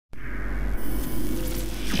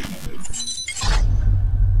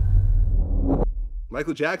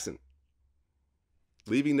Michael Jackson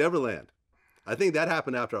leaving Neverland. I think that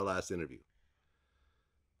happened after our last interview.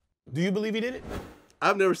 Do you believe he did it?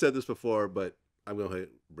 I've never said this before, but I'm going to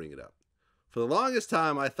bring it up. For the longest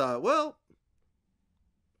time, I thought, well,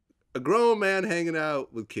 a grown man hanging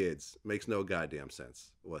out with kids makes no goddamn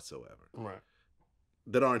sense whatsoever. Right.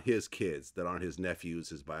 That aren't his kids, that aren't his nephews,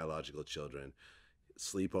 his biological children,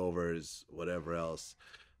 sleepovers, whatever else.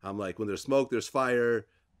 I'm like, when there's smoke, there's fire.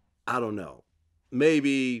 I don't know.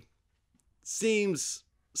 Maybe seems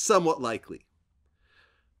somewhat likely.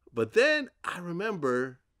 But then I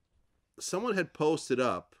remember someone had posted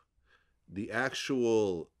up the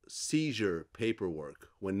actual seizure paperwork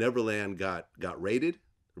when Neverland got raided.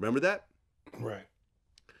 Remember that? Right.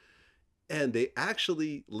 And they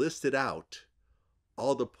actually listed out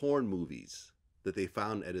all the porn movies that they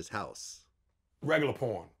found at his house. Regular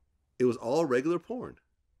porn. It was all regular porn.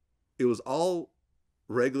 It was all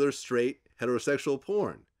regular, straight, heterosexual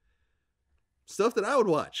porn. Stuff that I would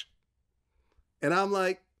watch. And I'm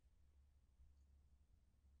like,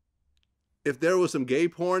 if there was some gay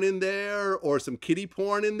porn in there or some kiddie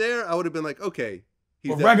porn in there, I would have been like, okay.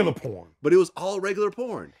 But regular porn. But it was all regular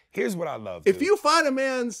porn. Here's what I love. If you find a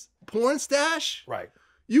man's porn stash, right,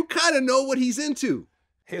 you kind of know what he's into.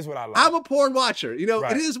 Here's what I love. I'm a porn watcher. You know,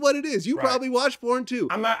 Right. It is what it is. You probably watch porn too.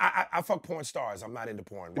 I'm not. I fuck porn stars. I'm not into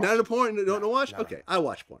porn. You're not into porn? You don't watch? No. Okay, I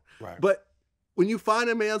watch porn. Right. But when you find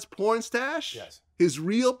a man's porn stash, Yes. his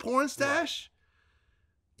real porn stash,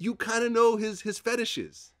 you kind of know his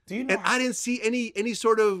fetishes. Do you know? And I didn't see any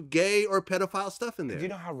sort of gay or pedophile stuff in there. Do you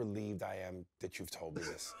know how relieved I am that you've told me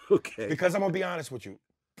this? Okay. Because I'm gonna be honest with you.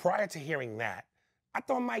 Prior to hearing that, I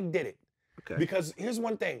thought Mike did it. Okay. Because here's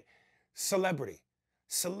one thing: celebrity.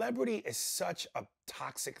 Celebrity is such a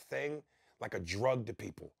toxic thing, like a drug to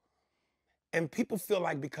people. And people feel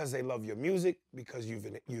like because they love your music, because you've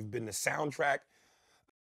been the soundtrack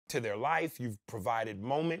to their life, you've provided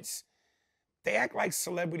moments, they act like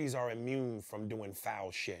celebrities are immune from doing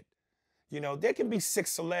foul shit. You know, there can be sick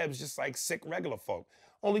celebs just like sick regular folk.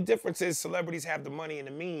 Only difference is celebrities have the money and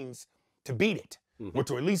the means to beat it, or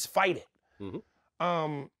to at least fight it.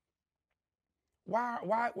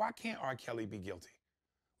 Why can't R. Kelly be guilty?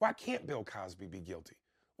 Why can't Bill Cosby be guilty?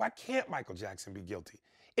 Why can't Michael Jackson be guilty?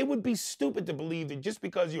 It would be stupid to believe that just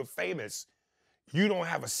because you're famous, you don't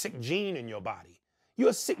have a sick gene in your body. You're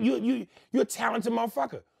a talented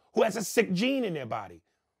motherfucker who has a sick gene in their body.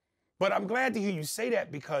 But I'm glad to hear you say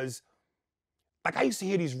that because, like, I used to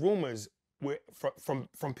hear these rumors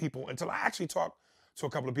from people until I actually talked to a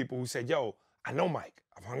couple of people who said, yo, I know Mike.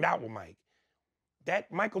 I've hung out with Mike.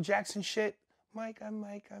 That Michael Jackson shit, I'm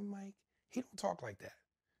Mike. He don't talk like that.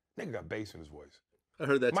 Nigga got bass in his voice. I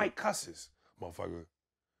heard that Mike cusses, motherfucker.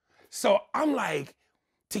 So I'm like,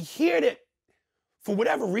 to hear that, for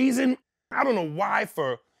whatever reason, I don't know why,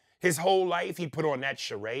 for his whole life he put on that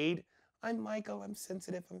charade. I'm Michael, I'm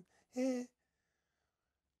sensitive,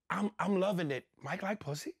 I'm loving it. Mike like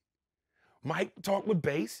pussy. Mike talked with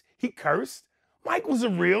bass. He cursed. Mike was a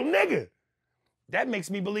real nigga. That makes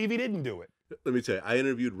me believe he didn't do it. Let me tell you, I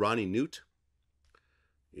interviewed Ronnie Newt.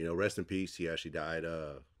 You know, rest in peace. He actually died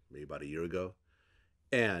maybe about a year ago.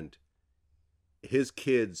 And his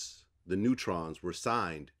kids, the Neutrons, were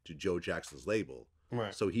signed to Joe Jackson's label.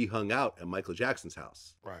 Right. So he hung out at Michael Jackson's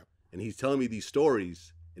house. Right. And he's telling me these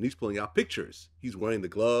stories, and he's pulling out pictures. He's wearing the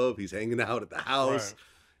glove. He's hanging out at the house. Right.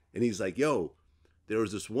 And he's like, yo, there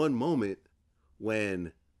was this one moment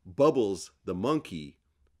when Bubbles, the monkey,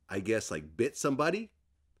 I guess, like bit somebody.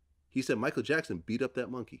 He said Michael Jackson beat up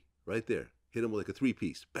that monkey right there. Hit him with like a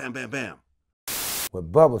 3-piece. Bam, bam, bam. With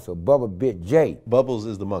Bubbles, so Bubba bit Jay. Bubbles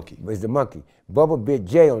is the monkey. It's the monkey. Bubba bit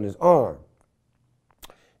Jay on his arm.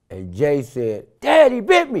 And Jay said, Dad, he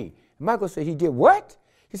bit me. And Michael said, he did what?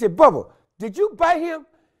 He said, Bubba, did you bite him?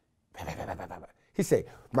 He said,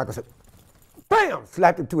 Michael said, bam,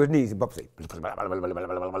 slapped him to his knees. And Bubba said,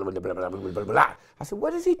 I said,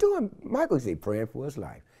 what is he doing? Michael said, praying for his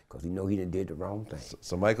life, because he know he done did the wrong thing.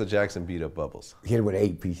 So Michael Jackson beat up Bubbles. Hit him with an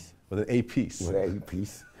 8-piece. With an 8-piece? With an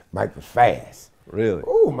 8-piece. Mike was fast. Really?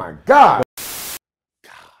 Oh, my God.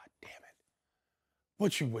 God damn it.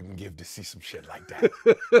 What you wouldn't give to see some shit like that?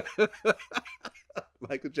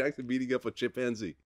 Michael Jackson beating up a chimpanzee.